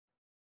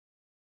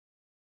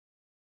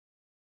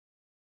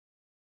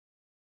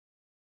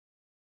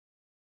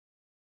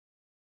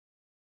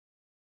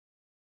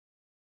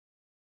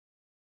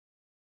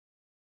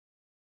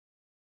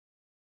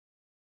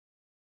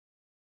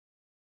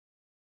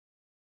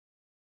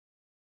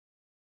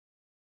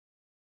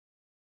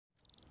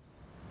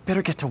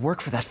Better get to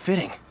work for that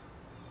fitting.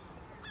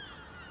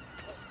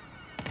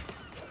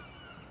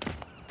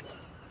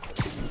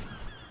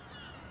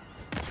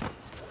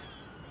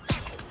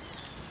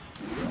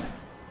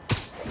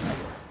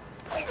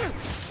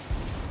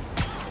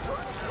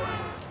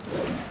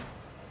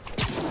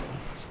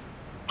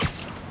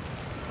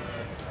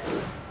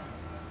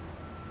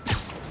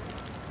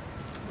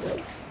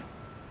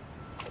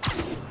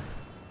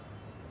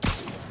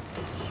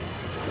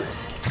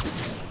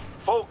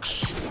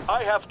 Folks,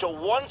 I have to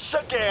once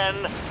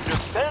again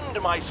defend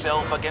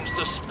myself against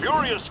the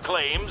spurious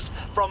claims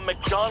from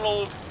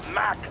McDonald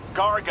Mac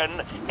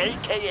Gargan,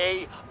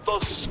 aka the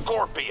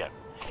Scorpion.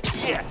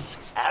 Yes,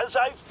 as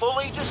I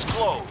fully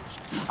disclosed,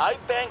 I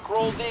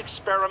bankrolled the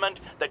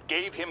experiment that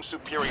gave him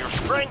superior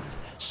strength,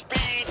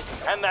 speed,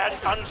 and that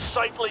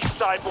unsightly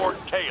cyborg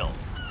tail.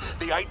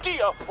 The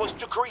idea was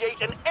to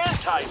create an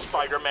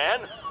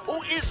anti-Spider-Man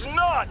who is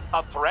not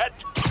a threat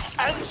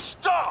and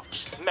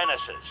stops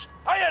menaces.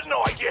 I had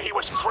no idea he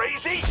was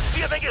crazy. Do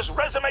you think his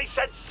resume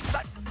said...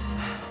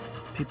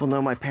 People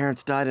know my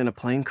parents died in a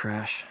plane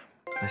crash.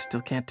 I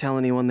still can't tell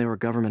anyone they were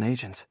government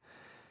agents.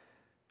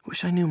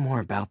 Wish I knew more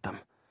about them.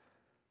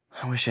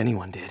 I wish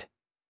anyone did.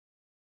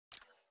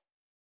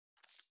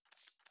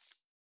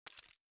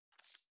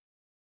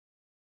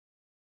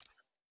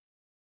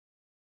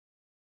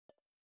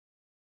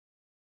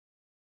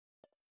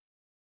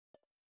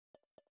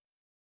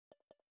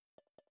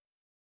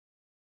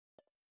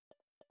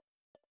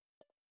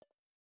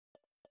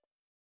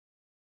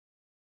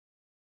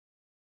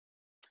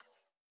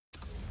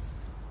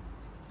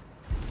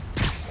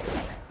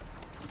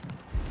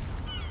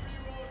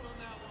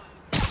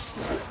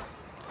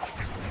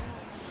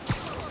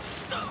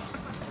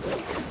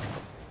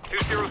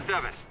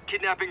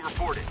 Kidnapping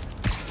reported.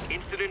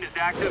 Incident is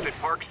active in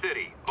Park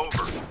City.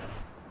 Over.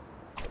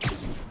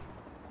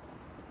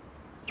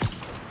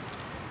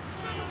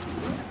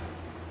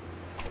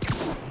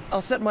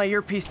 I'll set my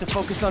earpiece to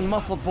focus on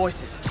muffled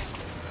voices.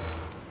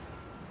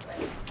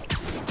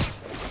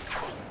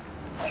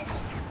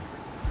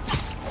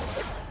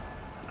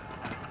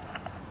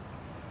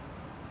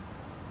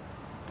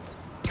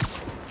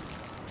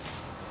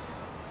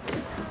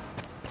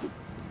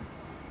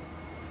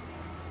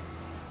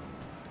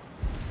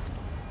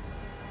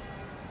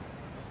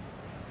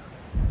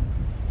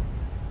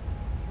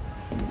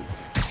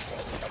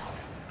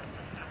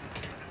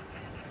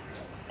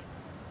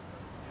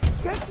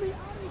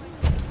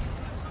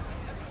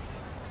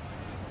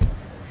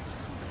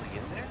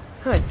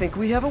 I think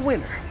we have a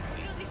winner.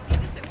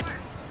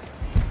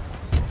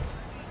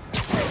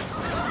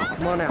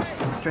 Come on out.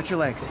 Stretch your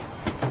legs.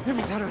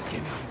 Never thought I was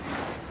getting out of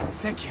here.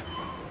 Thank you.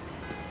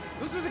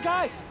 Those are the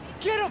guys!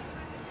 Get them!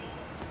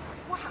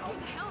 Wow.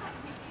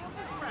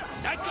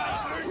 That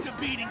guy earned a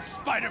beating,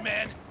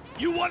 Spider-Man.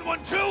 You want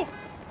one too?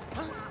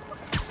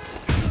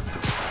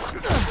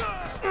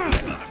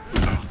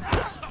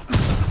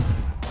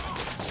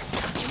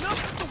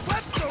 Enough with the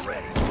webs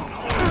already!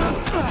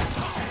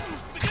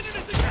 Beginning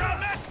to think you're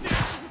outmatched here.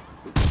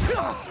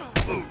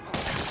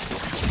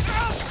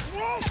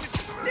 Whoa, it's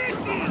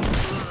sticky!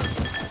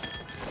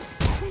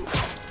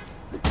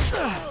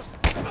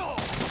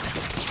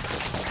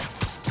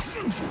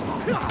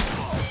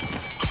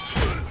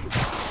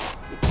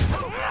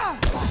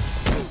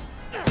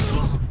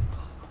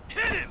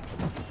 Hit him!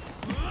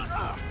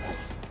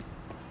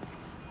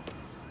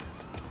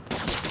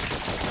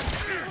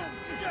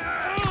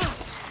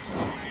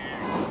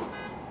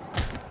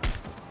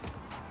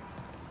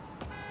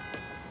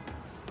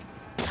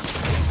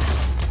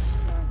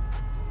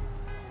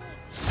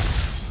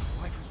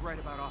 Wife was right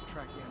about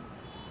off-track gambling.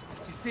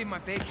 You saved my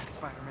bacon,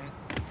 Spider-Man.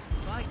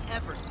 If I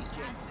ever see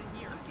Jensen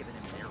here, I'm giving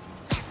him an interview.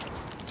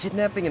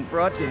 Kidnapping in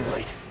broad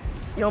daylight.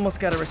 You almost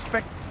gotta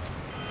respect...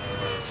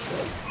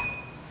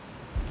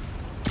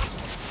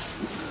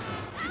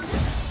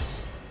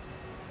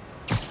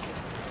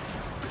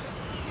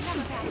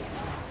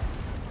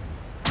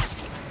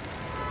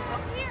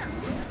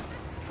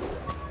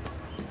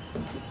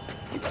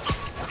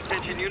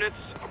 Attention units,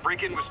 a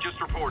break-in was just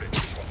reported.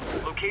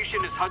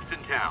 Location is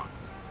Hudson Town.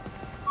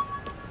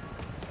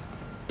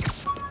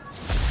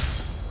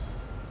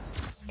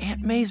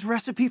 Aunt May's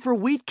recipe for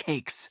wheat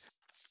cakes.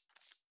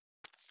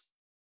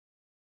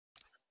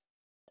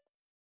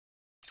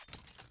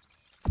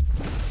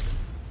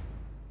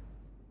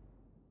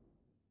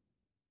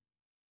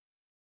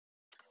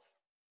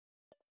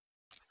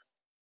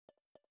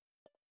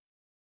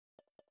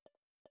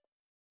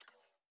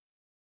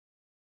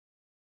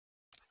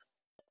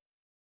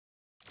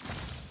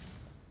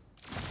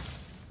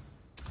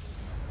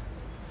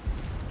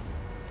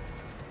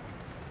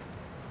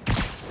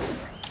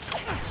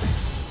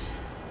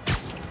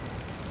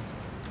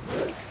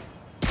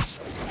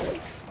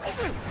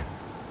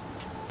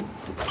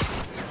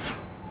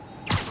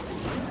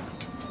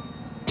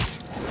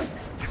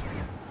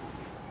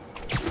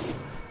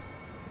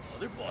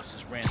 Other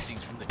bosses ran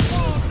things from the...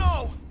 Oh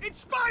no! It's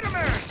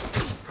Spider-Man!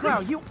 Wow,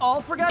 you all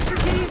forgot your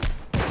keys?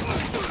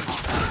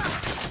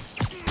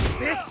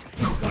 This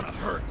is gonna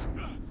hurt.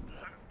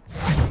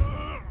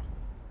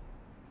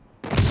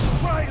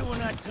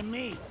 to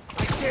me.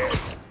 Like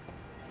this.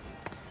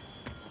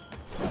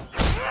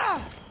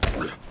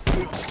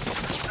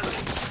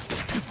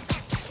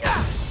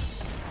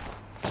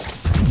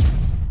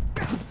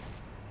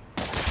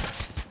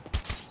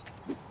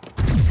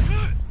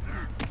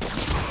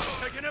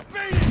 Taking a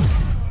beating.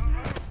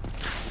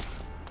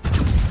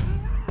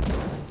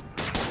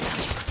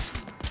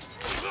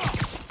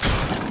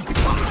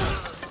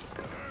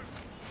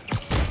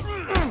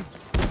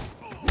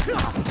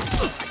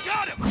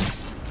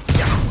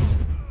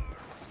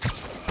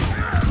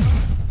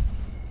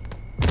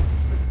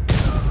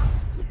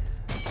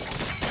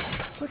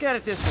 Look at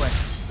it this way.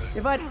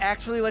 If I'd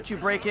actually let you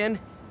break in,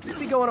 you'd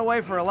be going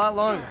away for a lot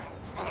longer.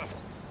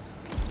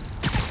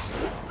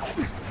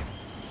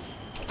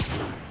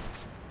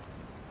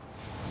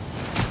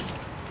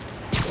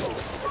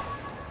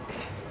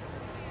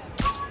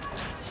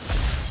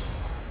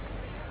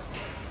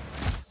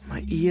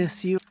 My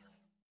ESU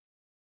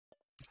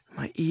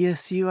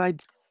ID.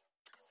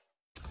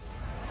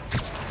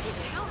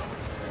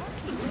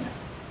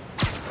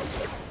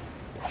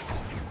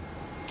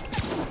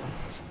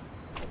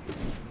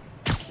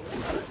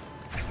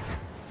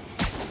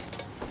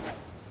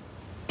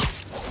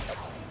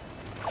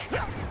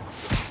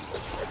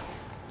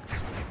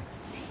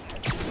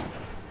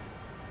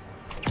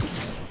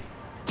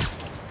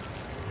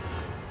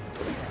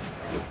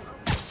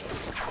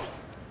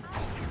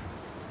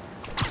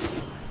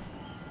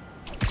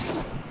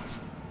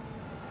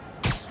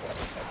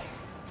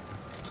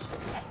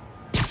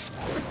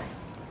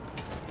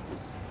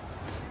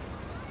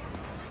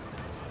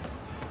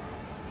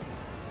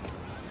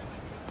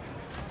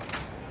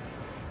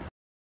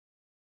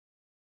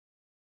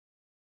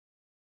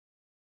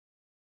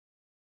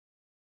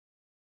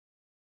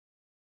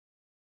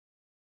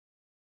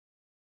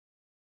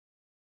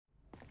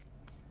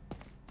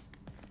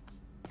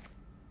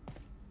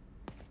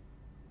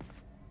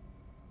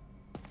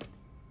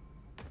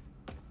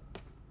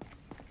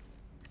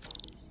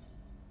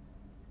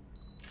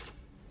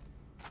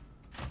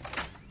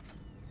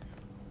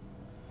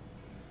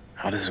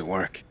 How does it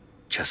work?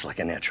 Just like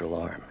a natural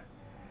arm.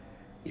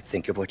 You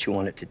think of what you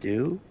want it to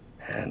do,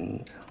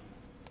 and...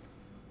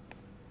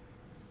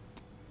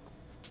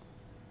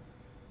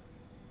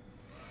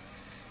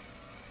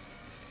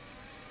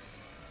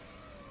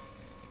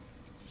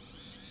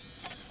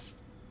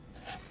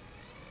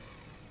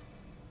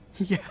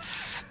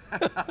 Yes.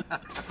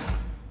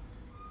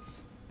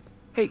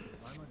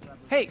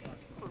 Hey,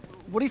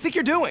 what do you think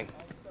you're doing?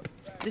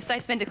 This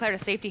site's been declared a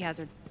safety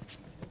hazard.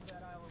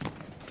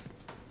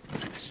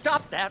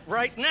 Stop that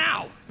right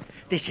now!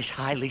 This is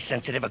highly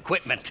sensitive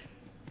equipment.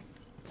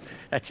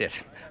 That's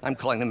it. I'm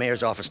calling the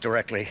mayor's office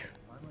directly.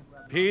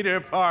 Peter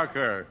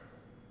Parker,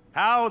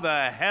 how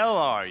the hell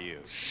are you?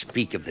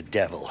 Speak of the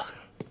devil.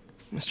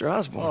 Mr.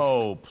 Osborn.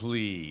 Oh,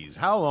 please.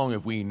 How long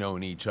have we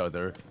known each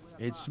other?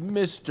 It's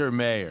Mr.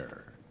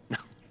 Mayor.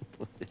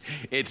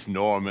 It's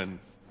Norman.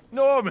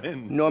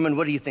 Norman! Norman,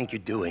 what do you think you're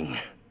doing?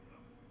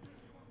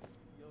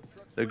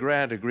 The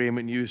grant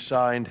agreement you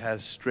signed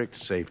has strict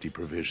safety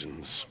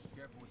provisions.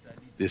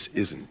 This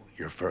isn't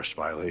your first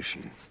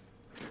violation.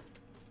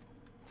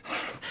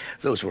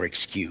 Those were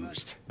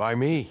excused. By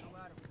me.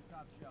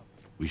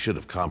 We should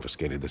have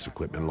confiscated this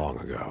equipment long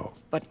ago.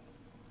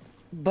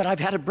 But I've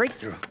had a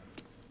breakthrough.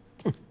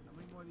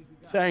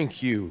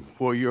 Thank you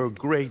for your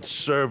great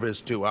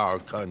service to our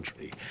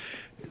country.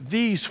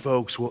 These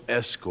folks will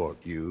escort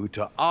you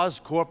to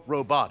Oscorp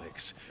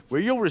Robotics,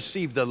 where you'll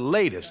receive the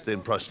latest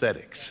in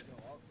prosthetics.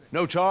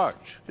 No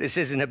charge. This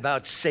isn't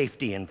about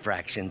safety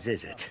infractions,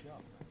 is it?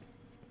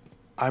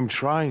 I'm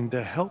trying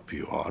to help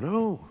you,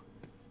 Otto.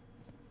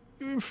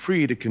 You're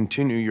free to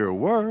continue your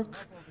work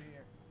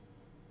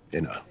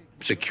in a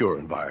secure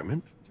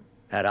environment.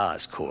 At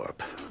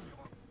Oscorp.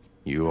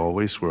 You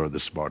always were the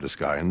smartest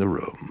guy in the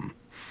room.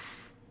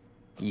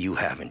 You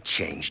haven't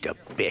changed a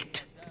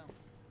bit.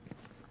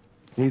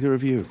 Neither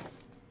of you.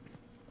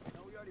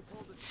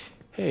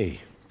 Hey,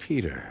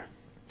 Peter.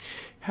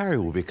 Harry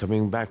will be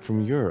coming back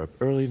from Europe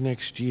early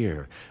next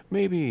year.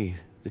 Maybe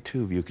the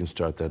two of you can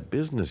start that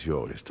business you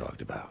always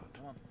talked about.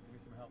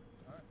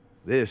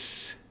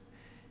 This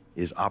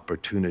is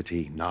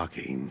opportunity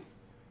knocking.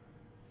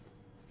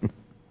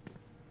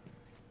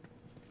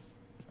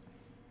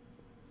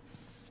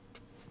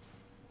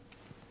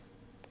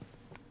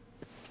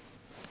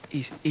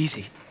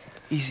 Easy.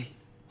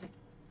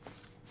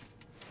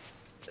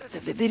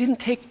 They didn't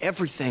take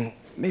everything.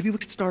 Maybe we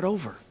could start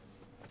over.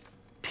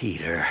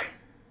 Peter,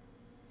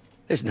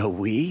 there's no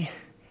we.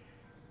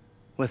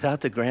 Without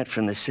the grant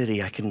from the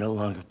city, I can no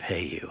longer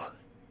pay you.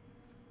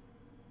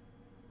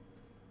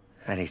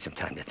 I need some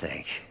time to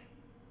think.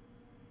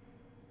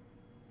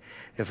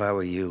 If I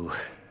were you,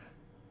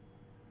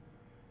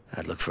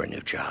 I'd look for a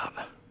new job.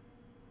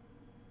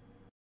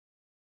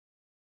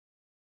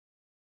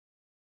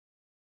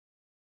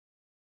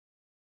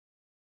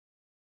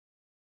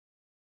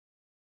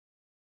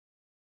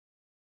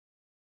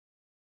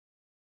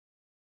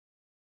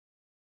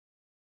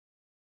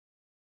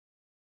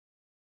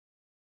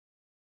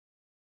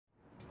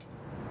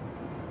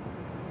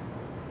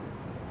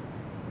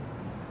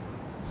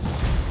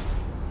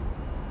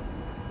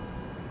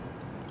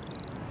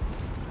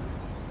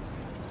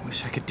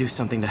 Wish I could do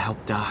something to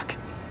help Doc.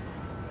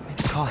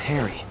 Maybe call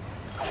Harry.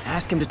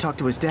 Ask him to talk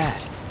to his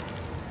dad.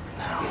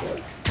 No.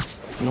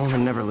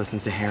 Norman never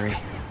listens to Harry.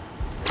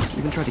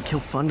 Even tried to kill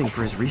funding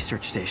for his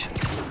research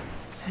stations.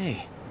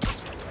 Hey,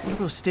 one of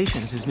those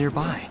stations is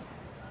nearby.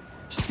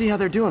 Should see how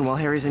they're doing while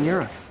Harry's in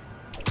Europe.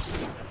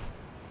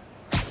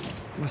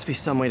 Must be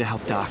some way to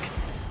help Doc.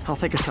 I'll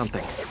think of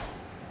something.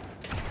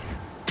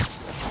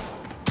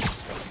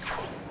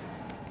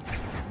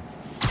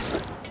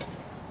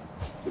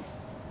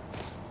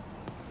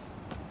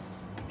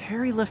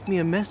 Harry left me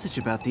a message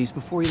about these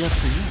before he left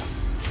for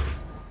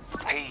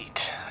you.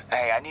 Pete,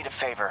 hey, I need a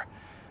favor.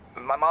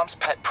 My mom's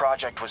pet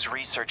project was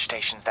research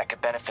stations that could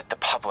benefit the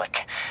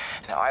public.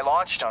 Now, I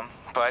launched them,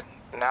 but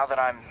now that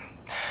I'm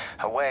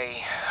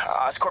away,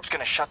 Oscorp's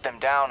gonna shut them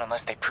down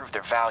unless they prove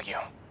their value.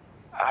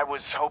 I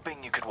was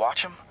hoping you could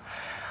watch them.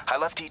 I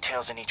left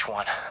details in each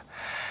one.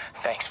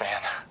 Thanks,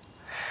 man.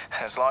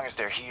 As long as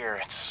they're here,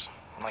 it's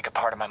like a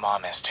part of my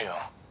mom is, too.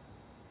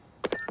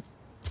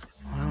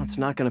 Well, it's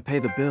not gonna pay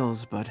the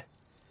bills, but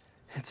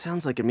it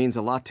sounds like it means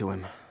a lot to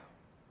him.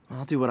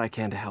 I'll do what I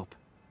can to help.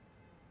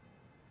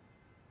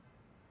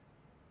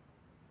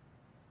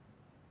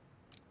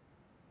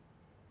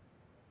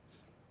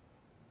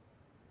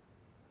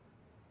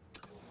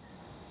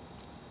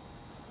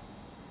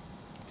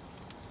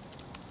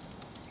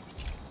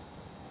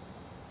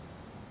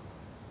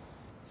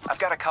 I've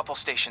got a couple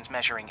stations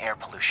measuring air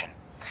pollution.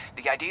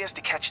 The idea is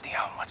to catch the,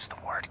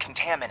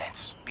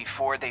 contaminants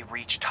before they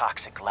reach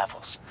toxic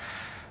levels.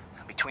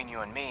 Between you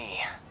and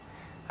me,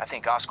 I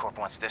think Oscorp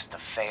wants this to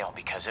fail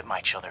because it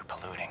might show they're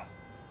polluting.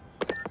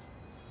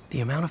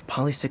 The amount of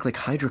polycyclic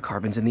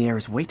hydrocarbons in the air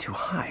is way too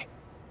high.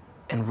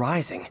 And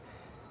rising.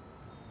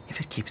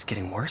 If it keeps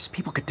getting worse,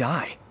 people could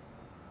die.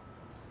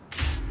 The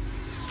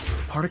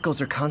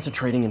particles are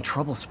concentrating in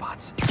trouble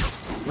spots,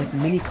 like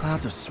mini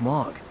clouds of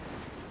smog.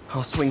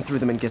 I'll swing through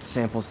them and get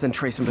samples, then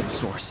trace them to the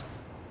source.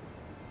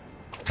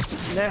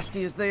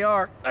 Nasty as they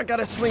are, I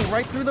gotta swing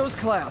right through those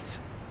clouds.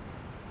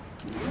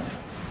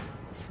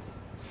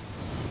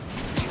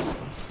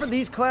 For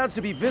these clouds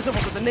to be visible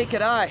to the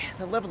naked eye,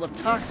 the level of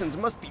toxins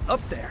must be up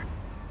there.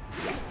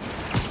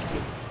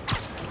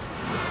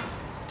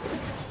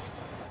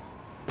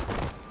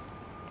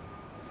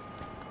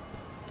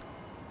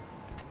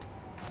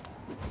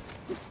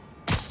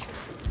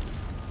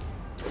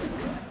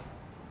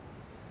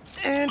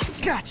 And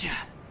gotcha!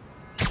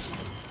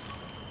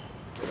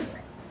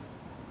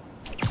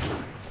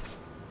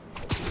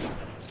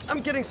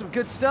 I'm getting some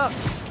good stuff.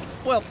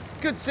 Well,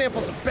 good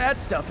samples of bad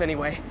stuff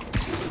anyway.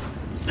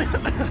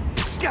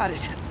 Got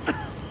it.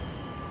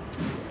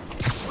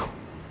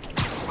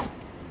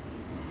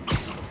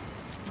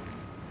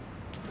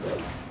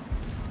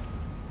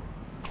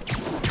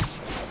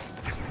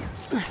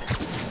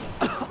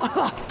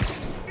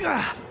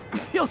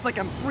 Feels like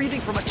I'm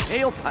breathing from a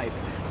tailpipe.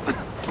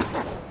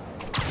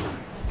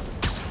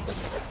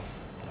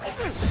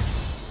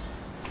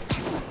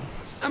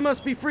 I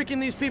must be freaking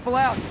these people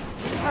out.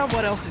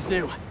 What else is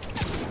new?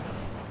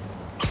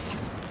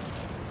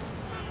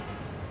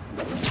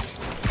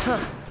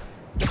 Huh.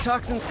 The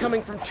toxin's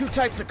coming from 2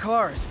 types of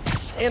cars,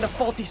 and a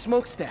faulty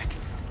smokestack.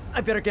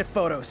 I better get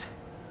photos.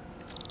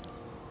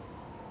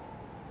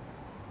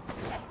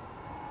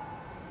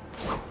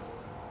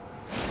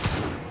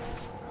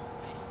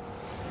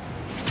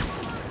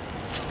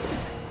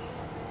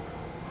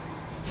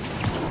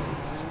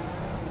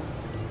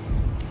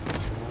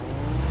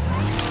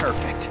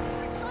 Perfect.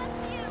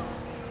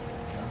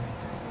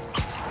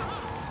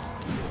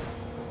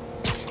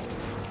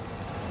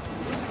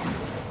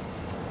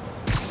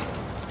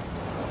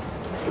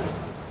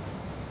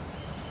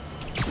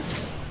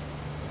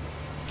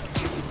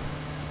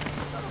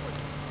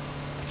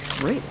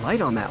 Great light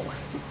on that one.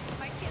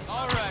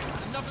 All right,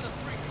 enough of the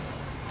freak.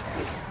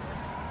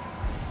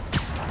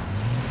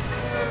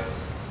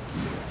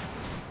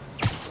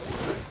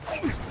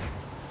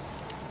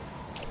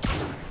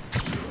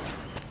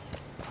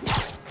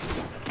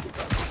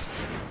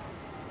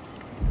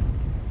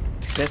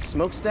 Best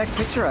smokestack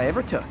picture I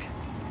ever took.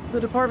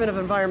 The Department of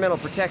Environmental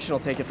Protection will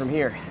take it from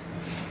here.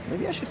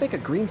 Maybe I should make a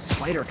green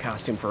spider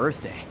costume for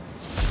Earth Day.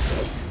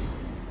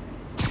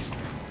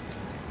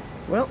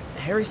 Well,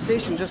 Harry's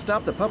station just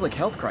stopped a public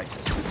health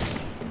crisis.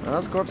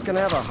 Oscorp's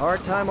gonna have a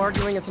hard time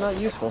arguing it's not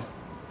useful.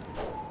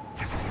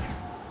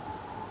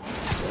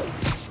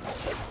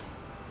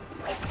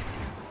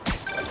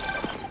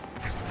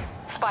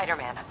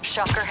 Spider-Man,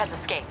 Shocker has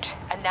escaped,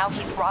 and now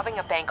he's robbing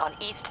a bank on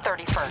East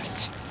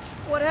 31st.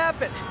 What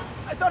happened?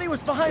 I thought he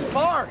was behind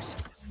bars.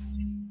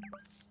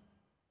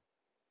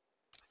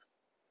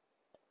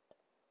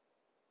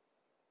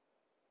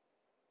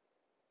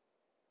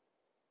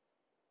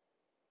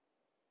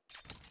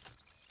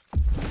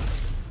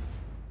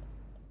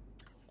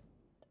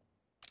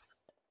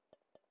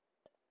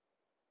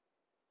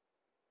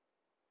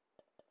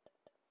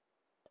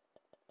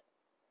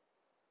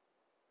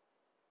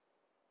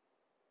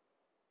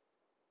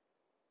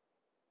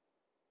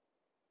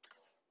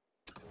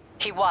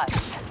 He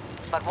was.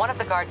 but one of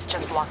the guards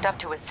just walked up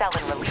to his cell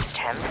and released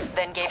him,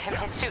 then gave him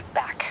his suit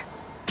back.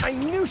 I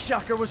knew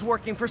Shocker was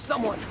working for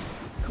someone.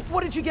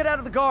 What did you get out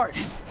of the guard?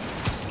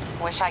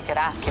 Wish I could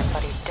ask him,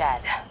 but he's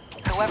dead.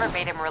 Whoever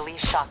made him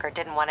release Shocker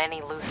didn't want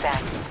any loose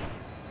ends.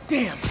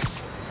 Damn.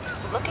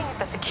 Looking at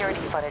the security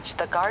footage,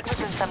 the guard was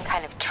in some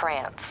kind of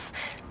trance.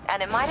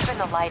 And it might have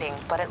been the lighting,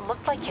 but it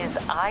looked like his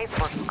eyes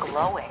were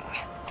glowing.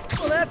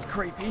 Well, that's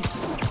creepy.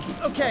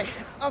 Okay,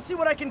 I'll see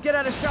what I can get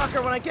out of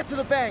Shocker when I get to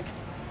the bank.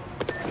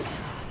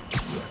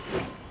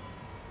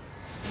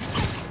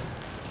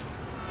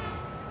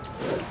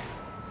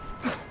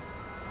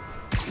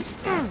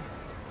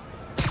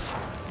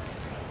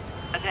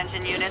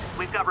 Attention units,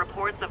 we've got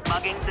reports of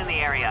muggings in the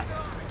area.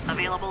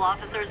 Available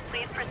officers,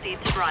 please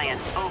proceed to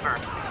Bryant. Over.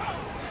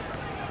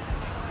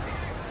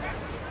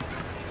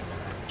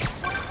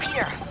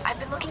 Peter, I've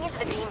been looking into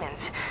the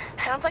demons.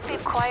 Sounds like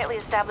they've quietly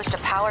established a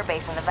power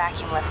base in the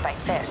vacuum left by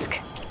Fisk.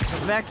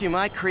 The vacuum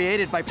I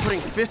created by putting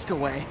Fisk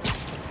away.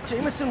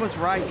 Jameson was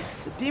right.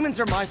 The demons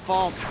are my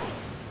fault.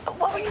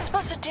 What were you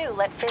supposed to do?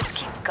 Let Fisk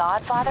keep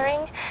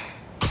godfathering?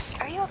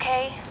 Are you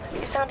okay?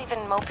 You sound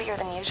even mopier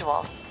than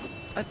usual.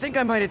 I think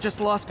I might have just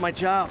lost my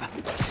job.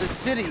 The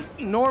city,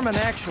 Norman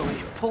actually,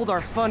 pulled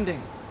our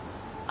funding.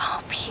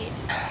 Oh, Pete.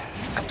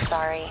 I'm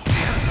sorry.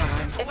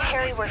 If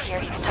Harry were here,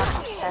 he'd talk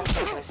some sense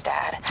into his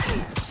dad.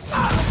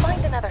 We'll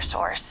find another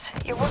source.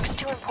 Your work's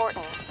too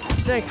important.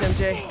 Thanks,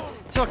 MJ.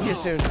 Talk to you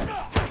soon.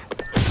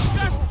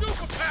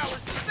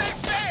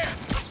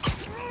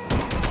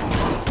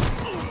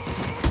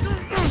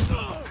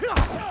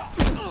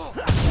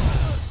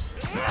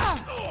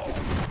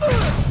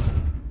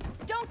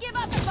 Don't give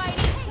up,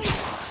 Spidey!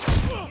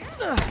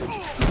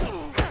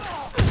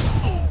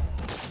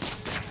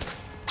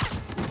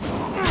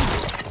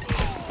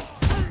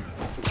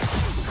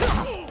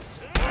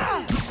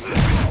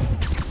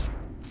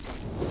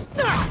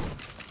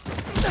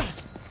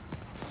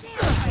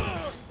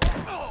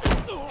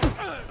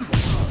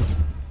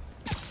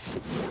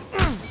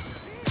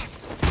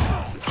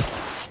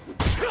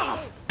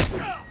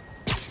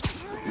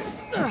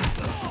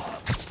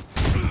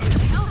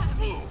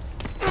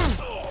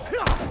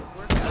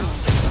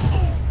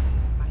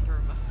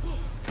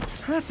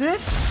 That's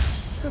it?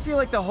 I feel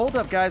like the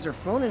hold-up guys are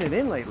phoning it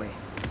in lately.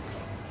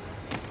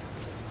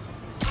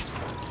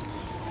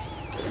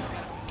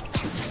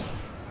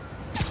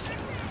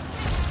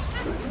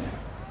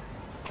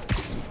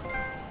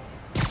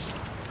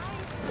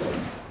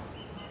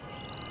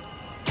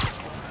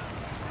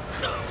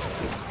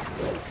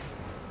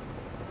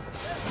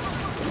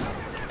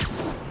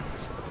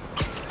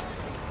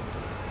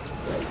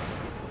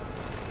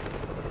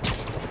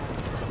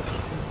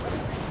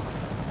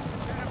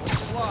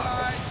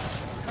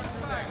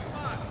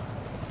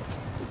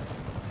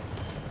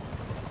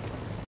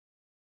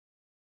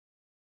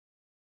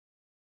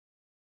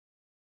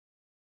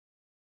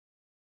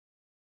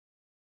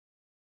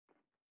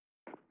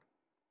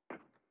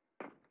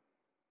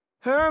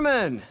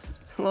 Herman!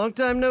 Long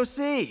time no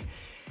see.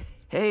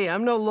 Hey,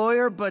 I'm no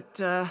lawyer, but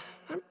I'm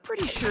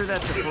pretty sure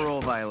that's a parole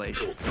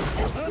violation.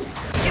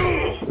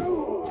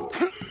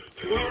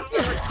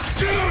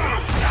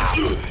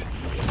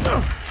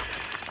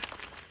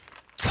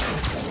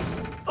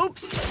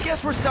 Oops,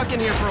 guess we're stuck in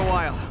here for a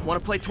while. Want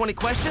to play 20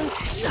 questions?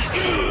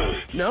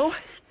 No?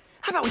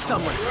 How about we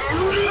thumb race?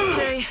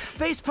 Okay,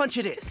 face punch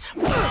it is.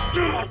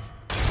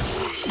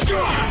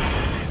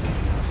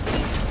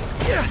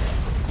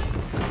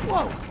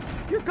 Whoa!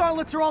 Your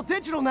gauntlets are all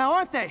digital now,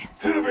 aren't they?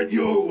 Have it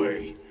your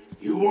way.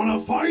 You wanna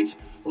fight?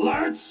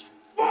 Let's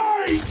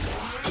fight!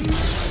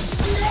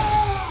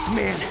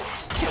 Man,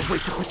 can't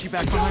wait to put you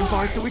back behind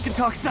bars so we can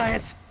talk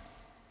science.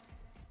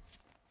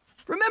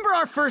 Remember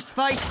our first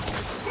fight?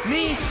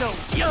 Me so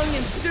young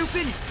and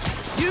stupid,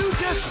 you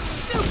just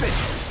stupid.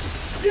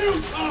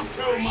 You talk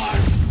too much!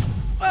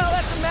 Well,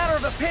 that's a matter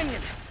of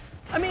opinion.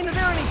 I mean, are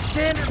there any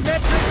standard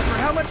metrics for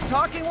how much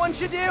talking one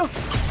should do?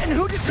 And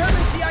who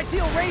determines the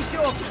ideal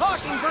ratio of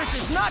talking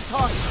versus not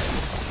talking?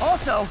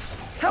 Also,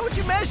 how would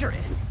you measure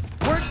it?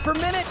 Words per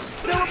minute?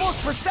 Syllables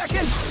per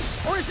second?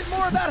 Or is it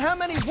more about how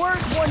many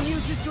words one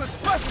uses to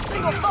express a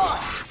single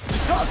thought?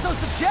 It's all so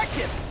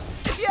subjective.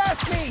 If you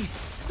ask me,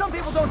 some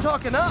people don't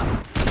talk enough.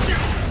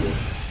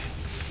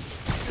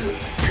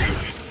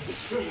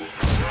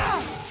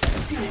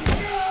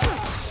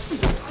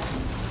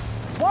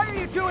 Why are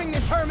you doing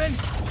this, Herman?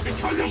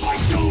 Because if I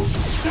don't,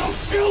 they'll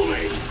kill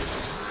me!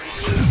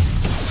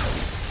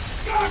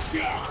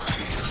 Gotcha!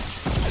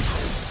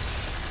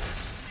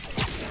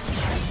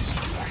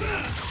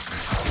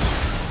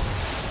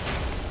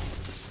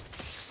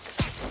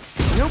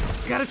 Nope,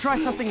 gotta try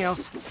something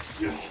else.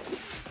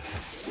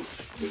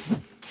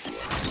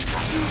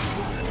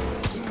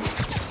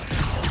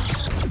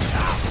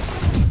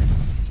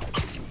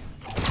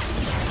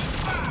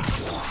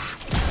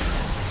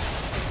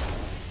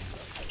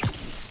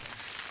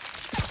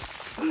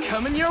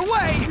 Coming your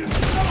way!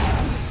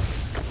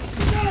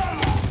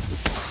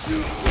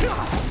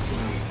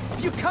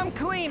 If you come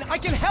clean, I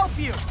can help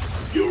you!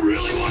 You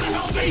really want to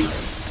help me?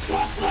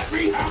 Just let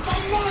me have the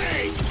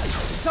money!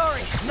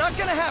 Sorry, not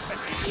gonna happen.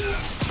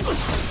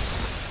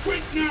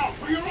 Quit now,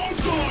 for your own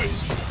good!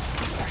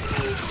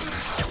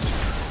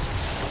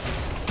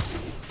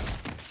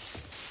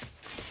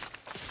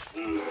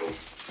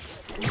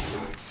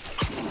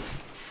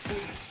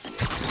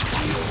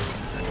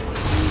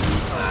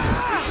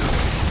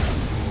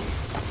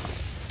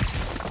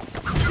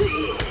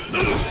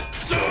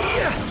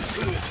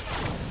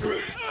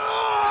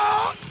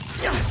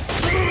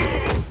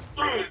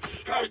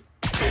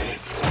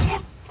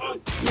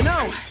 You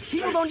know,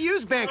 people don't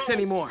use banks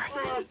anymore.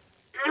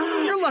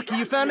 You're lucky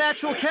you found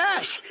actual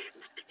cash.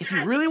 If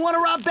you really want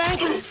to rob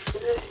banks,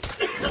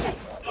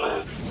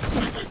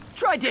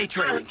 try day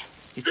trading.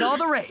 It's all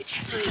the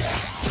rage.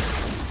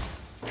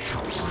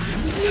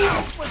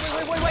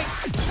 Wait.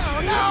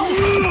 Oh, no!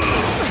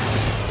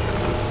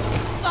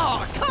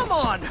 Oh, come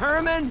on,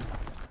 Herman!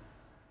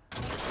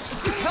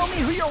 If you tell me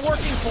who you're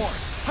working for,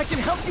 I can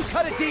help you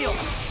cut a deal.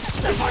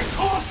 If I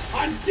caught,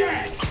 I'm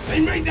dead! They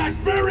made that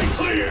very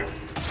clear!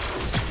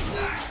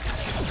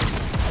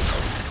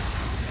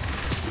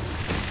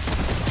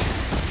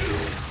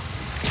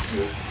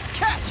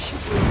 Catch!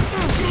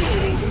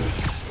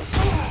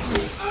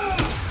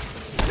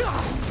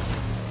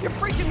 You're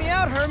freaking me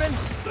out, Herman.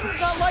 It's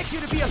not like you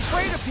to be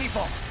afraid of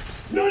people.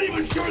 Not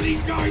even sure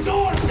these guys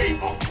are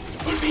people!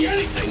 Could be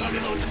anything under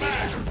those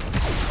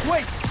masks!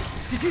 Wait,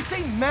 did you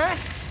say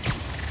masks?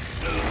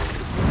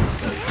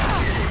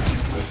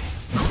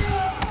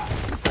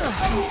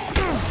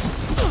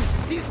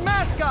 These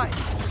mask guys!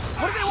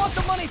 What do they want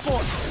the money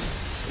for?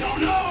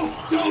 Don't know!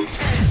 Don't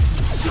care!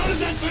 As soon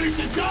as I finish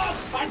the job,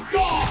 I'm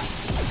gone!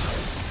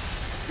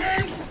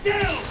 Stand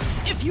still!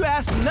 If you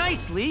ask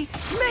nicely,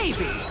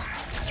 maybe.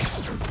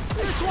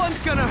 This one's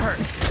gonna hurt.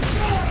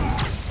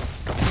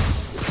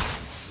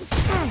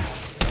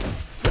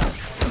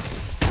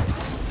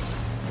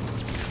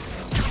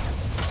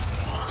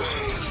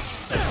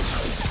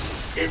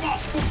 Give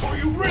up before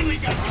you really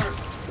get hurt!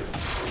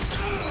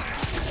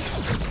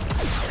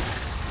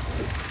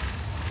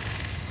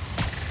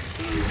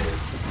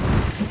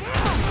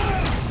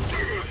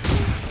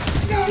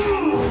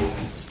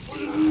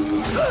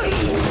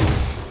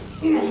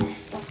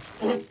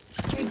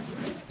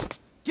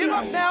 Give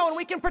up now and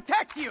we can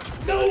protect you!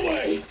 No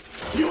way!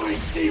 You ain't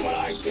see what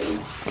I do!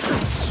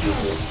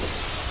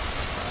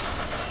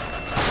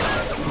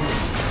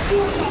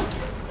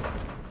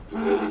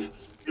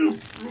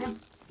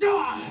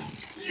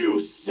 You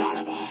son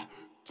of a...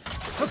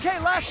 Okay,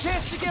 last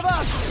chance to give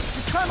up.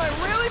 This time I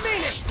really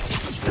mean it!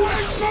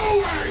 We're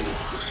going!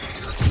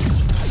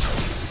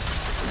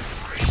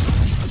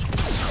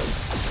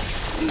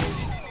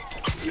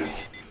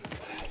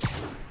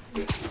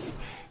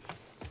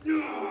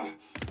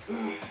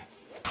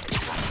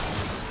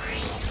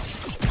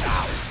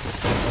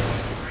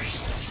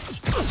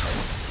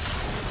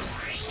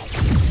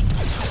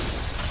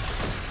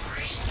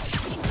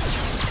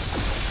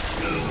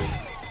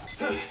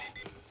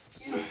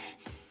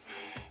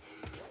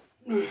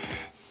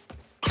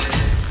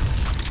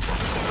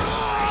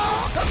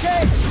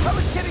 Okay, I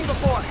was kidding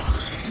before.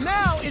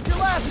 Now is your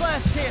last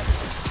chance.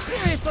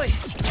 Seriously.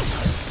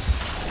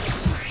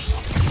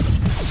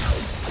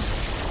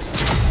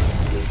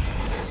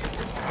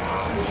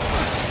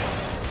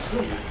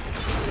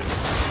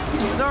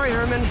 Sorry,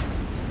 Herman.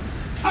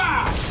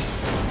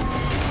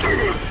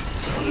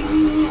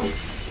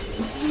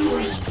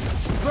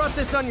 You brought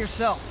this on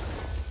yourself.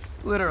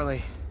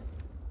 Literally.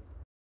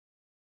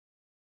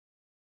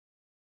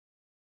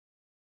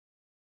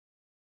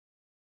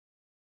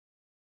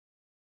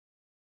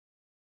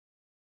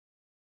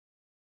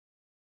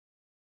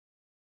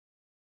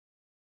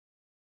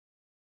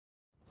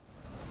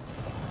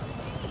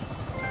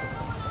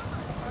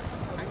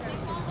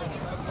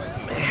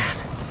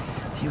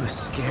 He was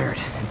scared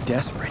and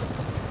desperate.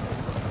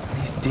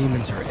 These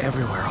demons are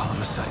everywhere all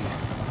of a sudden.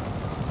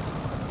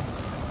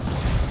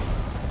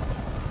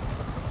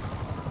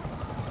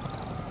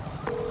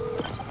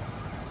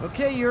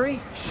 Okay,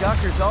 Yuri.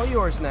 Shocker's all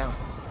yours now.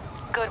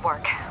 Good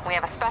work. We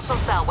have a special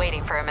cell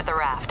waiting for him at the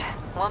raft.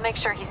 We'll make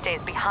sure he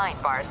stays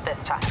behind bars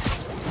this time.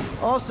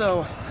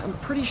 Also, I'm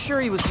pretty sure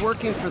he was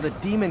working for the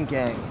Demon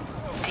Gang.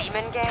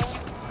 Demon Gang?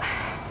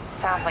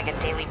 Sounds like a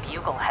Daily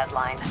Bugle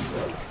headline.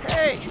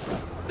 Hey!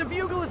 The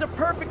Bugle is a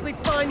perfectly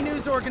fine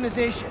news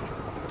organization.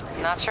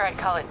 Not sure I'd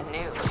call it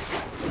news.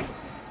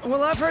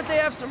 Well, I've heard they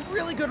have some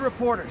really good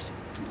reporters.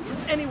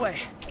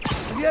 Anyway,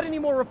 have you had any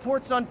more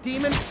reports on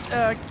demon,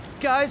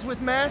 guys with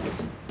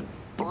masks?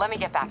 Let me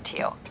get back to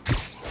you.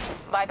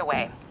 By the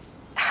way,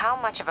 how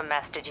much of a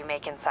mess did you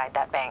make inside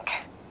that bank?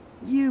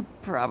 You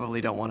probably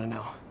don't want to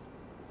know.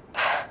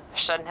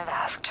 Shouldn't have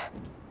asked.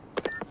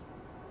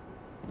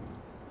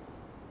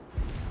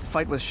 The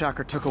fight with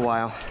Shocker took a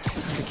while.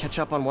 To catch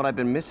up on what I've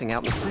been missing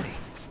out in the city.